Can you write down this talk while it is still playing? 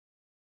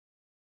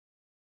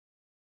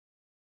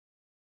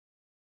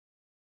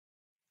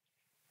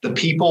The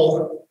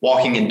people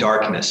walking in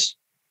darkness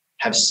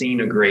have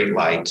seen a great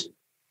light.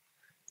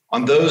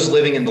 On those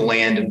living in the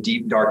land of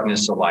deep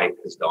darkness, a light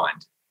has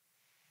dawned.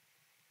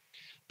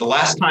 The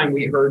last time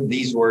we heard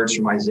these words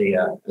from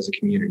Isaiah as a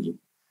community,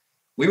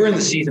 we were in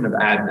the season of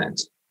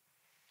Advent,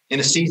 in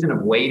a season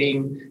of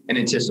waiting and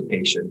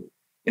anticipation,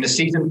 in a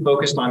season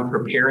focused on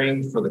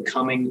preparing for the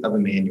coming of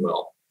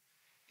Emmanuel,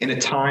 in a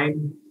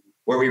time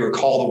where we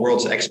recall the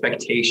world's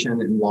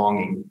expectation and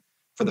longing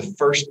for the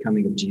first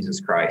coming of Jesus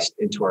Christ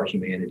into our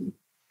humanity,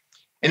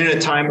 and in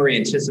a time where we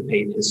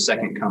anticipate his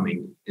second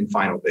coming and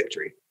final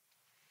victory.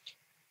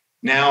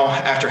 Now,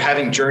 after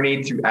having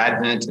journeyed through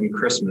Advent and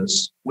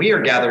Christmas, we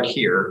are gathered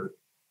here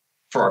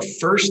for our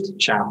first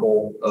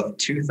chapel of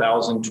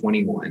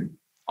 2021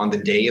 on the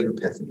day of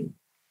Epiphany,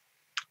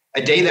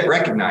 a day that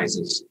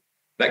recognizes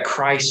that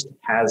Christ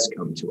has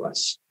come to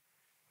us.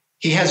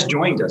 He has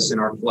joined us in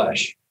our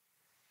flesh,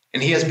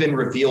 and he has been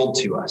revealed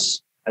to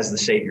us as the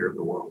Savior of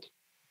the world.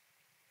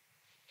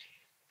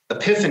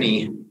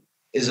 Epiphany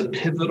is a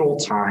pivotal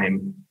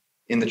time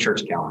in the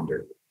church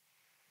calendar.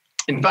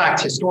 In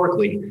fact,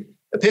 historically,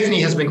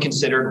 Epiphany has been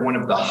considered one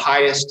of the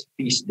highest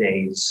feast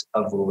days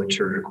of the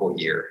liturgical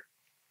year,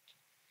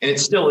 and it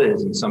still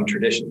is in some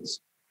traditions.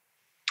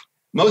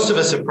 Most of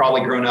us have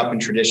probably grown up in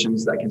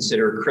traditions that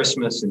consider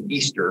Christmas and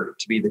Easter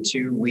to be the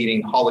two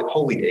leading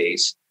holy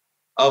days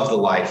of the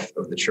life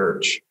of the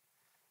church.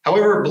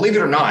 However, believe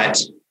it or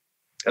not,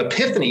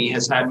 Epiphany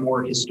has had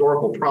more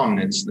historical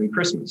prominence than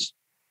Christmas.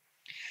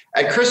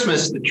 At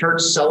Christmas, the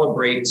church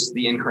celebrates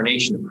the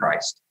incarnation of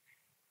Christ,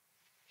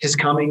 his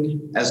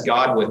coming as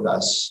God with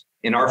us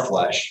in our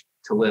flesh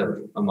to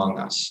live among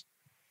us.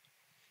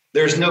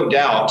 There's no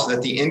doubt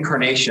that the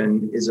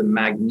incarnation is a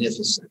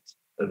magnificent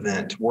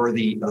event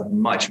worthy of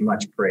much,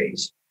 much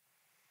praise.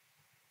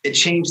 It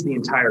changed the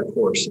entire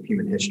course of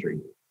human history.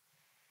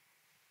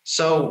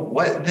 So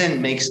what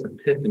then makes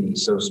Epiphany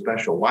so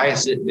special? Why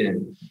has it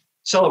been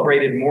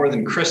celebrated more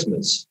than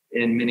Christmas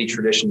in many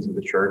traditions of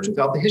the church and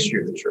throughout the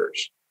history of the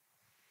church?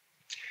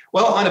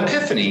 Well, on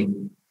Epiphany,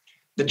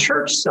 the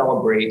church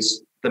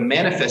celebrates the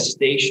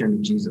manifestation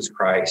of Jesus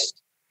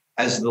Christ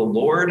as the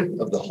Lord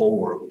of the whole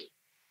world.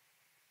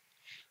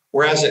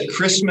 Whereas at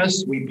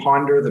Christmas, we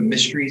ponder the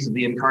mysteries of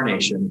the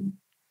incarnation,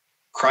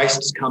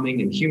 Christ's coming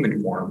in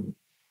human form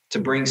to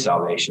bring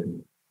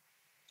salvation.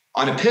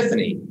 On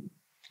Epiphany,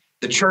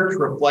 the church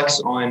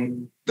reflects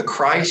on the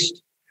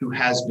Christ who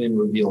has been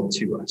revealed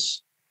to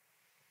us.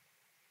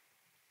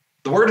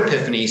 The word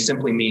Epiphany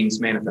simply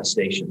means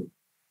manifestation.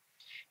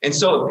 And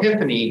so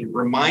Epiphany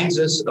reminds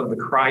us of the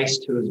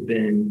Christ who has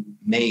been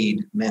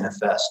made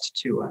manifest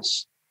to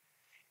us.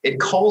 It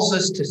calls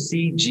us to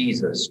see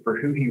Jesus for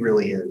who he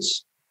really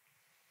is.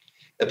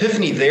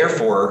 Epiphany,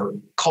 therefore,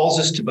 calls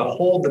us to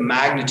behold the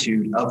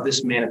magnitude of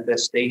this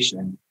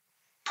manifestation,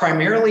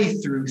 primarily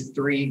through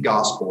three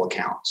gospel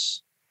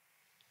accounts.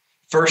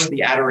 First,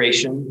 the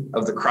adoration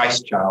of the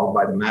Christ child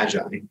by the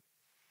Magi.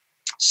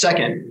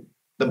 Second,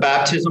 the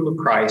baptism of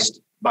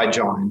Christ by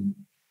John.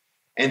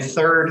 And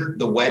third,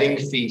 the wedding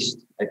feast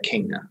at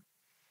Cana.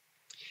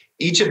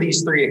 Each of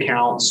these three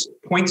accounts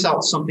points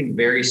out something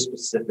very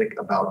specific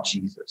about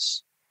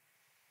Jesus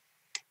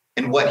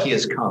and what he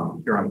has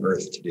come here on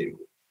earth to do.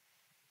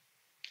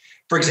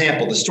 For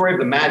example, the story of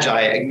the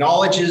Magi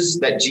acknowledges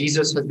that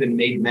Jesus has been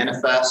made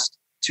manifest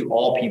to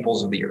all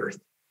peoples of the earth.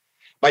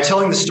 By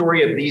telling the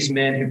story of these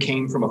men who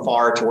came from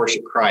afar to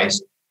worship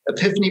Christ,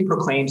 Epiphany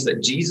proclaims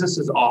that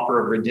Jesus' offer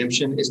of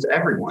redemption is to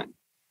everyone,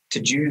 to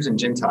Jews and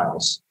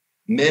Gentiles,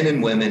 men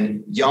and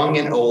women, young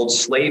and old,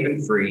 slave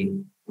and free,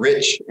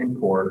 rich and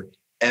poor,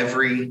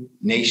 every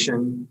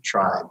nation,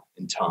 tribe,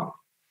 and tongue.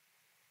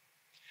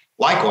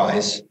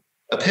 Likewise,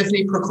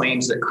 Epiphany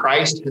proclaims that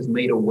Christ has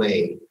made a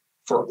way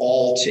for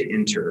all to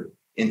enter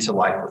into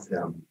life with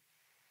him.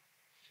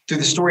 Through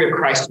the story of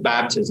Christ's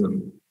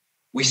baptism,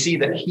 we see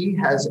that he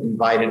has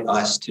invited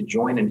us to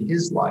join in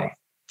his life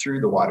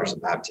through the waters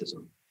of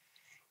baptism.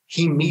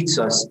 He meets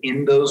us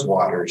in those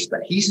waters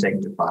that he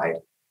sanctified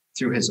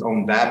through his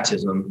own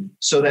baptism,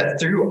 so that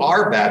through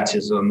our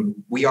baptism,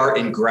 we are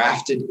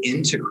engrafted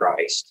into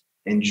Christ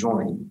and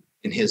join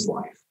in his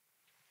life.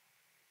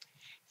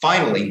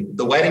 Finally,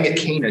 the wedding at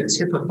Cana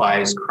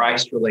typifies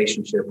Christ's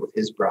relationship with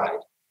his bride,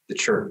 the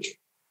church.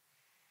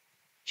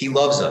 He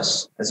loves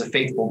us as a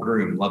faithful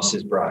groom loves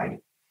his bride.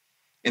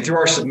 And through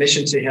our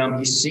submission to him,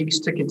 he seeks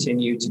to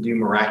continue to do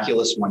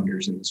miraculous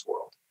wonders in this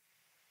world.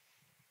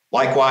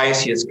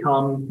 Likewise, he has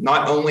come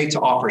not only to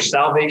offer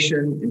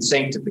salvation and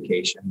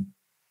sanctification,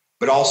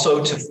 but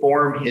also to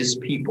form his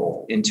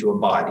people into a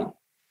body.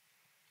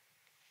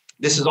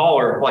 This is all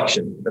a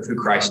reflection of who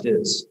Christ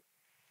is.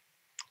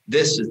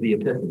 This is the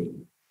Epiphany,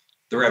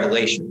 the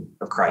revelation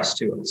of Christ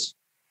to us.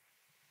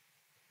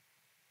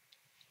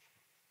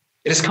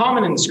 It is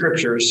common in the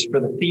scriptures for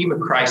the theme of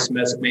Christ's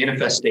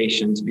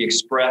manifestation to be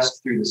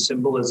expressed through the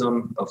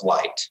symbolism of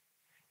light.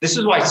 This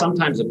is why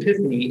sometimes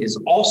Epiphany is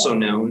also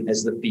known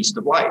as the Feast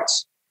of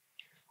Lights.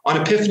 On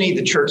Epiphany,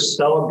 the church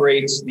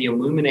celebrates the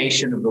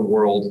illumination of the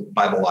world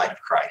by the light of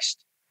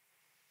Christ.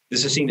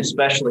 This is seen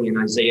especially in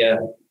Isaiah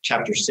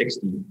chapter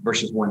 60,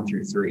 verses 1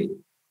 through 3,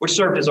 which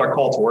served as our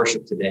call to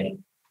worship today,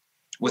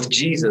 with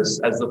Jesus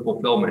as the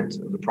fulfillment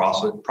of the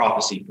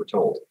prophecy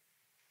foretold.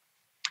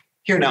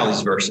 Hear now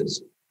these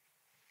verses.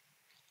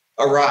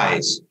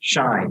 Arise,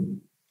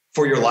 shine,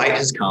 for your light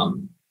has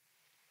come,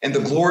 and the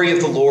glory of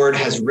the Lord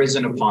has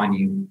risen upon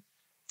you.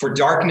 For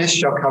darkness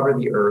shall cover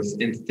the earth,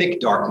 and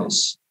thick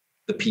darkness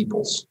the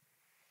peoples.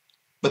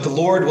 But the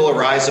Lord will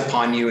arise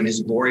upon you, and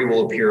his glory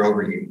will appear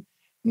over you.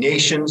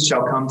 Nations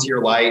shall come to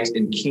your light,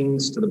 and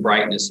kings to the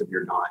brightness of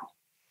your dawn.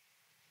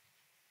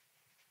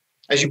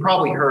 As you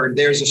probably heard,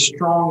 there's a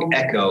strong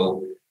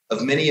echo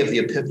of many of the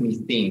Epiphany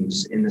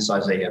themes in this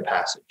Isaiah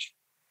passage.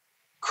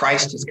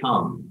 Christ has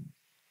come.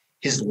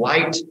 His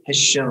light has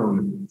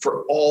shone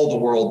for all the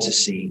world to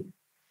see.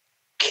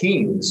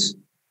 Kings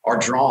are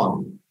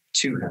drawn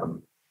to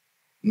him.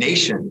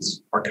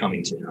 Nations are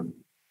coming to him.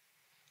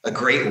 A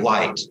great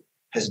light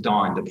has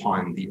dawned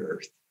upon the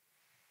earth.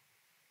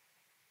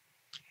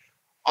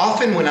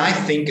 Often when I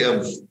think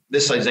of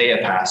this Isaiah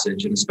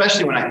passage, and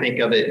especially when I think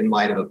of it in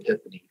light of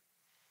Epiphany,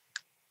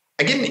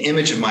 I get an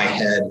image in my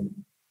head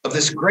of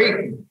this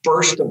great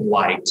burst of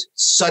light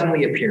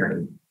suddenly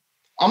appearing.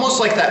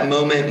 Almost like that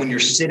moment when you're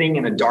sitting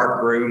in a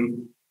dark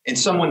room and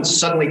someone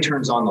suddenly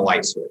turns on the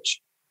light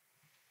switch.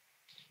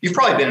 You've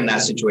probably been in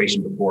that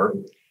situation before.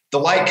 The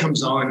light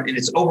comes on and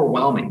it's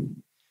overwhelming.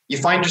 You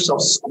find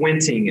yourself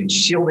squinting and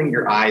shielding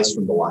your eyes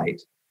from the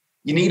light.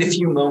 You need a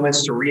few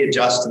moments to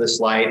readjust to this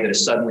light that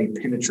has suddenly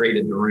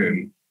penetrated the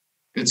room.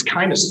 And it's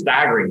kind of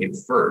staggering at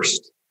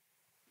first.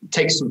 It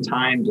takes some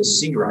time to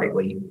see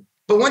rightly.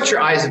 But once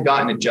your eyes have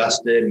gotten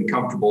adjusted and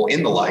comfortable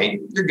in the light,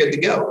 you're good to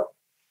go.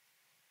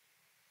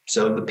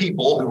 So the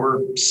people who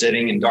were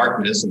sitting in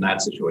darkness in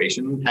that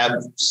situation have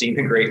seen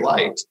a great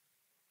light.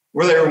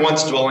 Where they were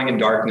once dwelling in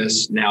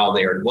darkness, now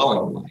they are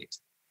dwelling in light.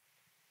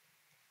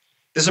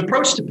 This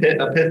approach to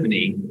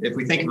Epiphany, if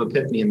we think of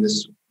Epiphany in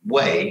this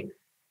way,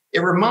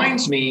 it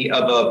reminds me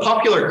of a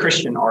popular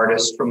Christian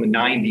artist from the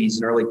 90s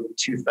and early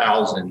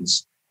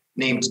 2000s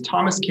named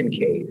Thomas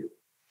Kinkade.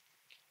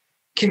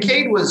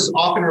 Kinkade was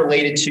often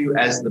related to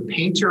as the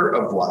painter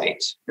of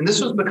light, and this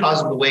was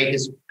because of the way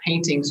his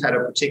paintings had a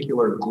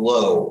particular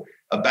glow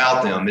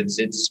about them.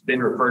 It's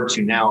been referred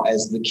to now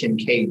as the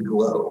Kinkade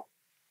glow.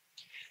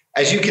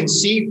 As you can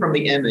see from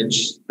the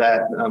image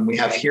that we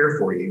have here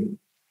for you,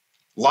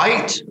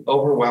 light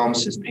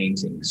overwhelms his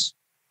paintings.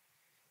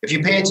 If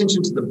you pay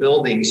attention to the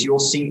buildings, you'll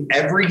see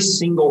every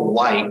single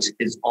light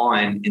is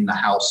on in the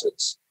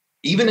houses.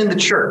 Even in the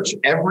church,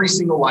 every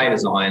single light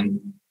is on,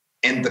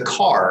 and the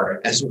car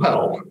as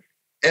well.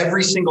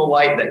 Every single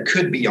light that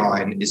could be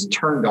on is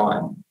turned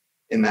on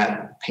in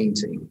that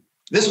painting.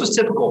 This was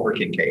typical for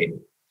Kinkade.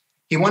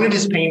 He wanted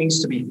his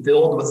paintings to be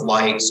filled with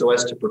light so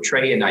as to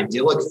portray an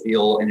idyllic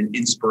feel and an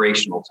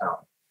inspirational tone.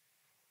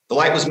 The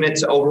light was meant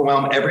to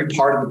overwhelm every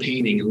part of the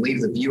painting and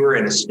leave the viewer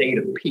in a state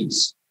of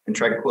peace and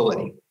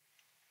tranquility,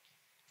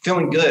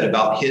 feeling good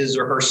about his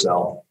or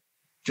herself,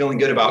 feeling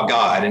good about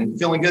God, and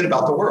feeling good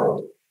about the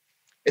world.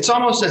 It's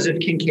almost as if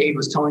Kinkade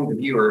was telling the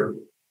viewer,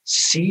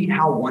 see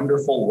how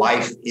wonderful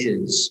life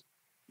is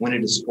when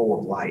it is full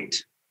of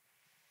light.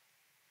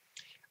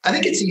 I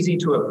think it's easy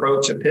to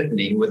approach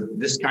Epiphany with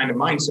this kind of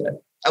mindset.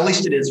 At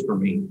least it is for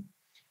me.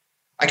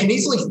 I can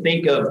easily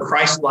think of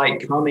Christ's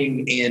light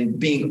coming and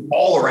being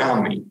all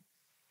around me.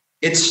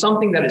 It's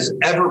something that is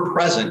ever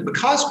present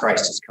because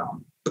Christ has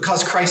come,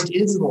 because Christ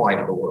is the light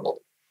of the world.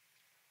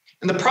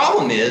 And the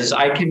problem is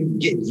I can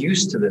get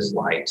used to this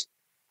light.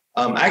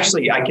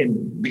 Actually, I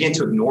can begin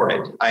to ignore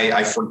it.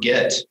 I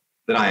forget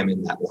that I am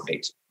in that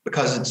light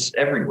because it's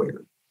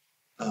everywhere.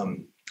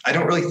 I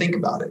don't really think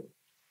about it.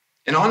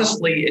 And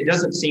honestly, it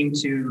doesn't seem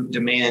to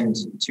demand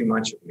too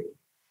much of me.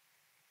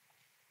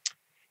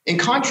 In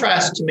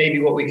contrast to maybe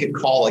what we could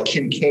call a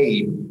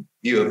Kinkade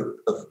view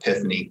of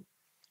Epiphany,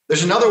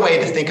 there's another way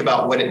to think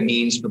about what it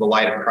means for the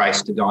light of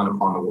Christ to dawn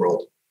upon the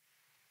world.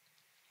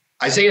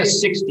 Isaiah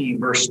 60,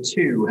 verse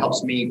 2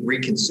 helps me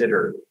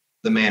reconsider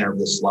the manner of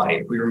this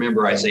light. If we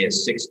remember Isaiah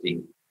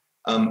 60,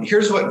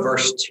 here's what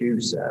verse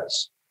 2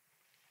 says.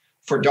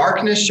 For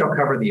darkness shall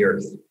cover the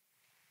earth,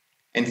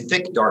 and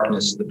thick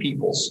darkness the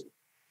peoples.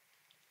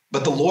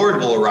 But the Lord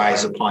will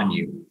arise upon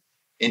you,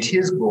 and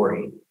his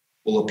glory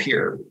will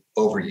appear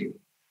over you.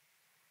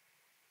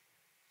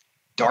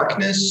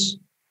 Darkness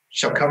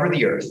shall cover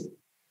the earth,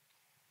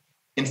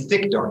 and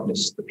thick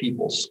darkness the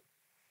peoples.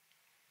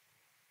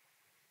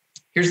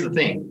 Here's the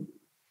thing.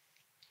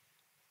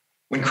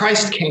 When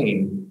Christ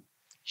came,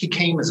 he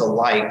came as a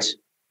light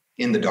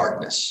in the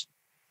darkness.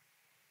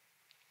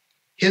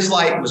 His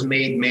light was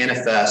made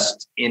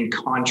manifest in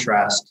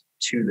contrast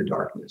to the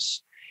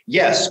darkness.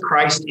 Yes,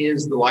 Christ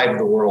is the light of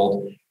the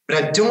world,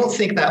 but I don't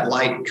think that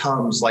light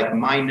comes like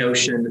my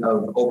notion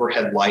of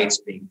overhead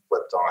lights being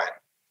flipped on,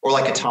 or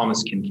like a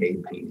Thomas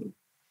Kinkade painting.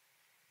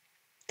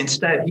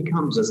 Instead, he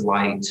comes as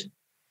light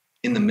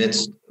in the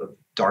midst of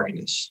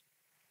darkness.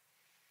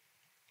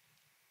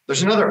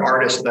 There's another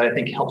artist that I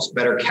think helps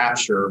better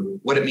capture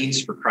what it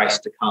means for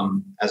Christ to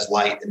come as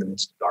light in the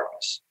midst of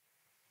darkness.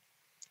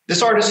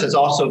 This artist has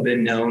also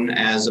been known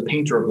as a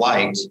painter of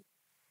light,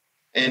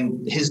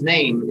 and his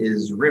name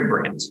is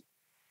Rembrandt.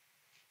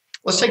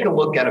 Let's take a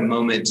look at a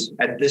moment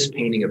at this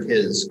painting of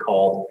his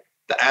called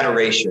The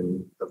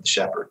Adoration of the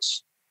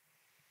Shepherds.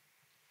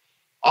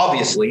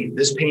 Obviously,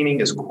 this painting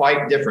is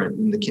quite different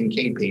than the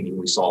Kincaid painting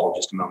we saw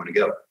just a moment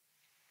ago.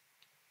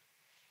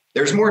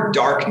 There's more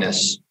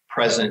darkness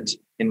present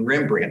in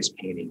Rembrandt's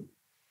painting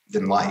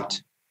than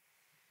light.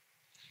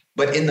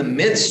 But in the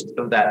midst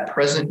of that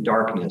present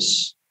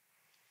darkness,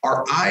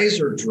 our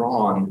eyes are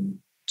drawn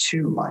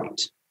to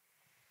light.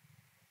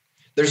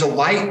 There's a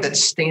light that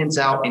stands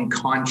out in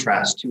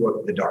contrast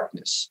to the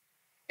darkness,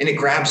 and it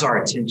grabs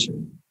our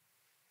attention.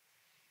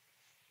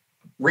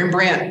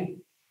 Rembrandt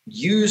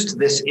used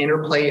this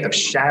interplay of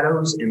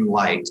shadows and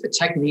light, a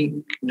technique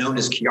known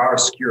as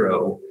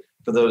chiaroscuro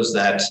for those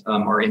that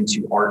are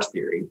into art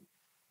theory.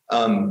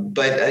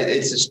 But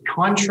it's this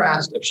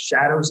contrast of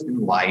shadows and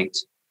light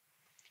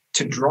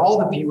to draw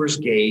the viewer's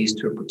gaze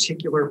to a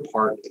particular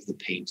part of the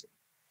painting.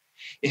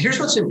 And here's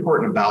what's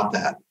important about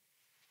that.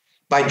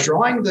 By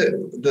drawing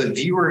the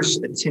viewer's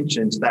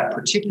attention to that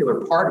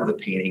particular part of the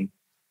painting,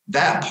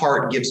 that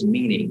part gives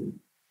meaning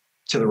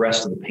to the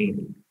rest of the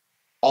painting.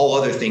 All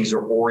other things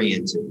are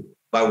oriented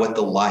by what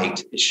the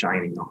light is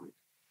shining on.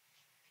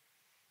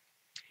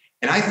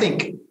 And I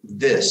think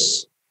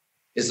this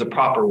is the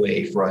proper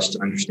way for us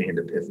to understand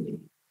Epiphany.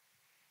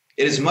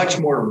 It is much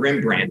more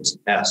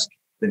Rembrandt-esque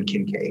than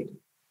Kincaid.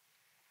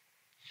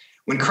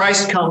 When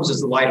Christ comes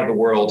as the light of the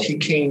world, he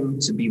came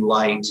to be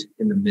light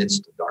in the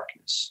midst of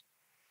darkness.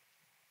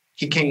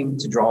 He came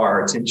to draw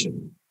our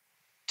attention,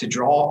 to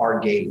draw our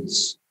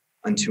gaze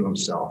unto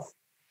himself,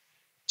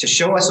 to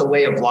show us a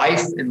way of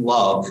life and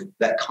love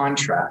that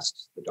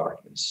contrasts the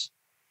darkness.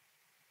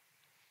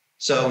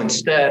 So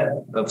instead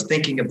of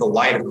thinking of the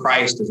light of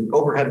Christ as an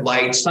overhead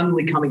light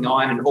suddenly coming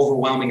on and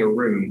overwhelming a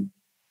room,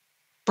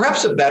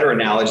 perhaps a better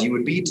analogy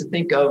would be to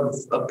think of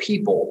a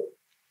people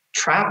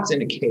trapped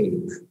in a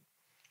cave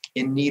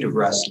in need of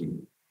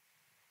rescue.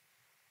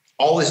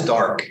 All is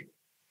dark.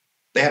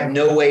 They have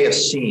no way of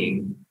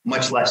seeing,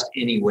 much less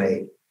any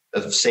way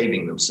of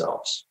saving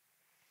themselves.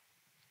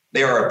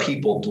 They are a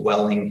people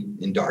dwelling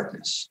in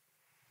darkness.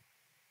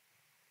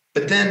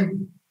 But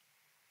then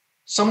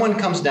someone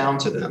comes down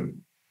to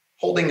them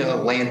holding a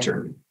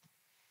lantern.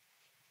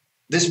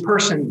 This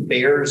person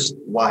bears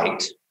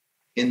light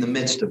in the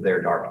midst of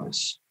their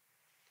darkness.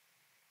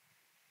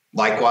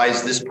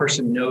 Likewise, this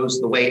person knows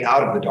the way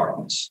out of the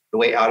darkness, the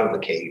way out of the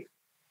cave.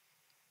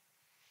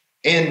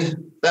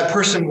 And that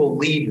person will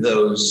lead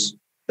those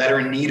that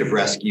are in need of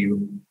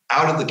rescue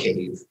out of the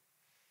cave,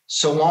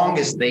 so long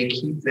as they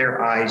keep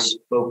their eyes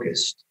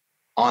focused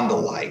on the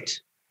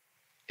light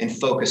and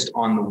focused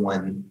on the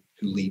one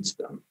who leads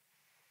them.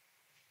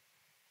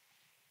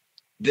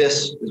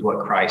 This is what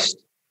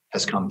Christ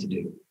has come to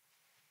do.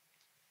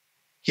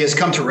 He has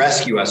come to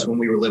rescue us when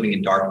we were living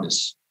in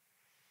darkness.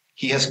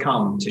 He has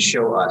come to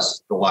show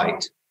us the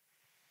light.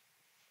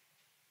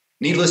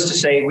 Needless to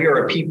say, we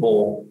are a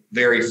people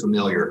very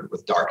familiar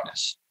with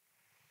darkness.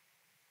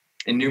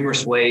 In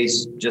numerous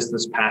ways, just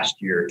this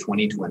past year,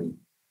 2020,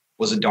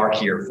 was a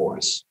dark year for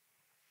us.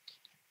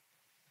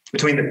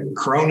 Between the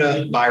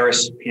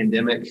coronavirus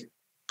pandemic,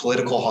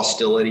 political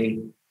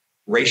hostility,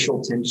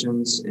 racial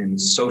tensions, and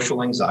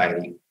social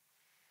anxiety,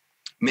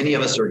 many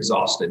of us are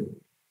exhausted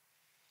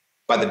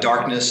by the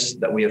darkness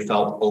that we have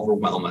felt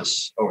overwhelm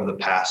us over the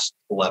past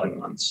 11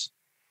 months.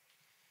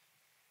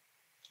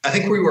 I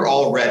think we were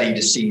all ready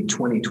to see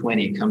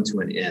 2020 come to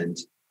an end,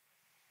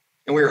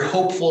 and we are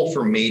hopeful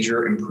for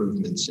major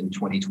improvements in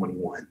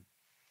 2021.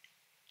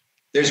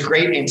 There's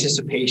great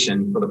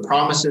anticipation for the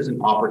promises and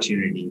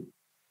opportunity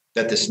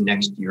that this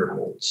next year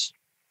holds.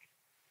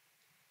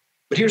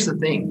 But here's the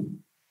thing.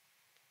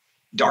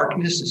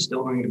 Darkness is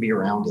still going to be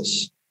around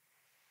us.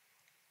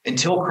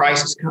 Until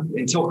Christ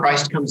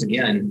comes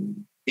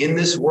again, in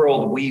this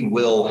world, we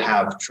will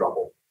have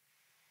trouble.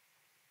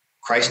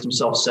 Christ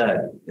himself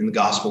said in the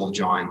Gospel of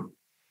John,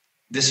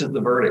 this is the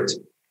verdict.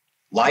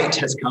 Light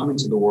has come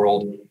into the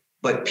world,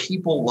 but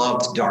people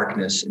loved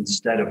darkness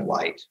instead of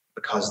light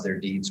because their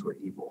deeds were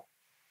evil.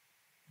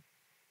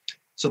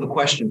 So the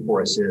question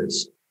for us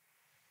is,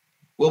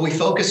 will we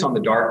focus on the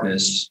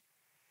darkness,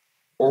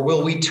 or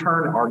will we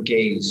turn our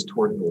gaze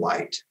toward the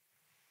light?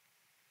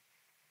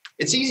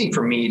 It's easy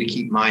for me to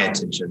keep my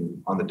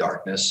attention on the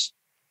darkness.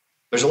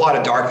 There's a lot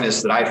of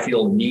darkness that I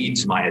feel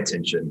needs my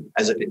attention,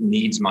 as if it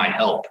needs my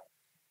help.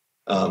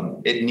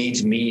 It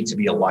needs me to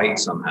be a light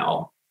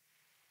somehow.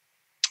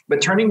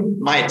 But turning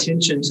my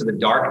attention to the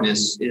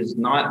darkness is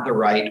not the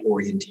right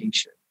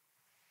orientation.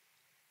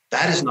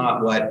 That is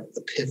not what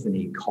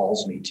Epiphany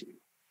calls me to.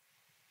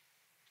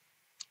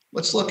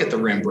 Let's look at the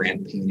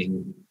Rembrandt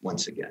painting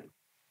once again.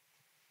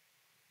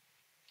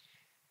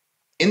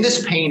 In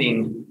this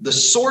painting, the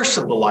source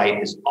of the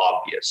light is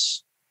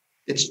obvious.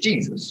 It's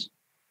Jesus.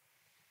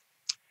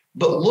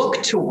 But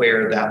look to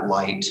where that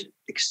light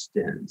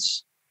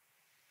extends.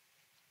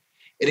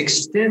 It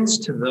extends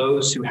to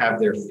those who have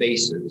their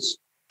faces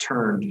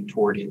turned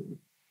toward him.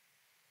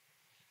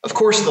 Of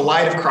course, the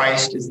light of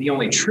Christ is the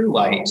only true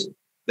light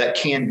that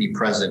can be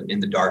present in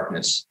the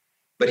darkness.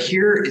 But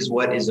here is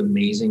what is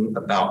amazing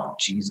about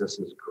Jesus'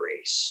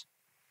 grace.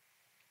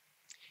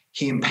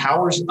 He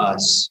empowers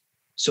us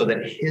so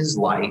that his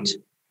light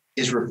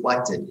is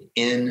reflected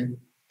in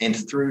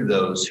and through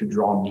those who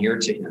draw near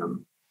to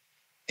him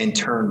and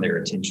turn their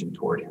attention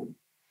toward him.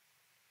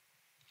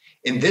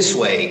 In this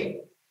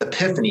way,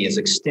 Epiphany is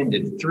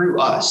extended through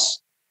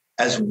us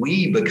as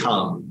we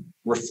become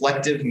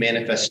reflective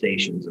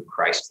manifestations of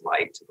Christ's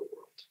light to the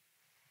world.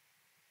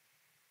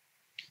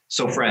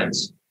 So,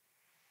 friends,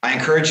 I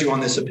encourage you on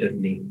this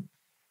Epiphany,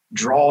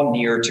 draw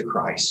near to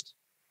Christ,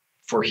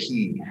 for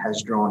he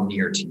has drawn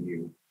near to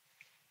you.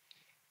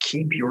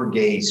 Keep your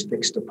gaze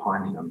fixed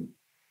upon him.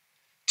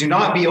 Do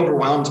not be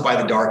overwhelmed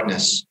by the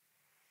darkness.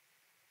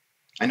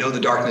 I know the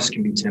darkness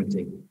can be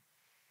tempting.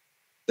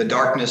 The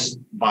darkness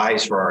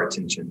vies for our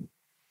attention.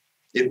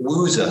 It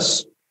woos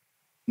us,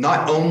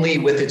 not only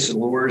with its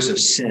allures of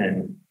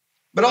sin,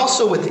 but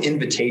also with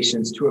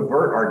invitations to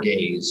avert our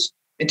gaze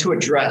and to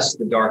address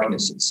the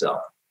darkness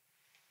itself.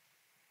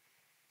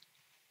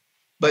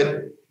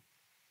 But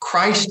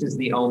Christ is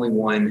the only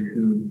one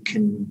who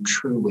can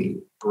truly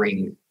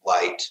bring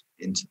light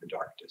into the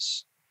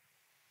darkness.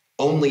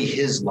 Only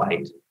his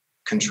light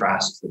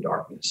contrasts the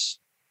darkness.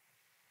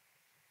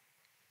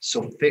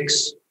 So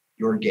fix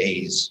your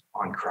gaze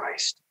on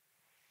Christ,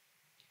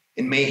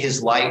 and may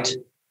his light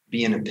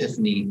be an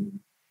epiphany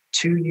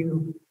to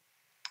you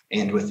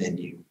and within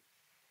you.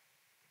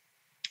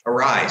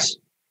 Arise,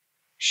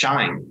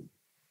 shine,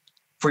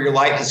 for your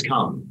light has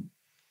come,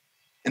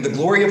 and the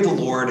glory of the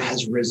Lord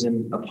has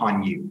risen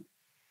upon you.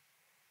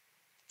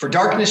 For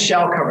darkness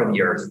shall cover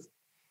the earth,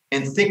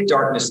 and thick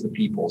darkness the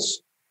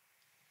peoples.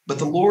 But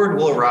the Lord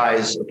will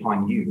arise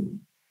upon you,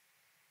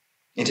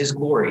 and his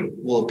glory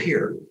will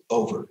appear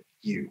over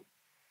you.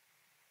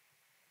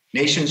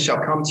 Nations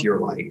shall come to your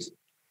light,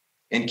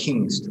 and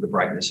kings to the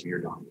brightness of your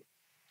dawning.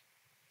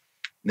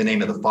 In the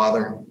name of the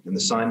Father, and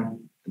the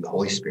Son, and the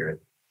Holy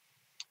Spirit.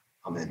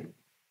 Amen.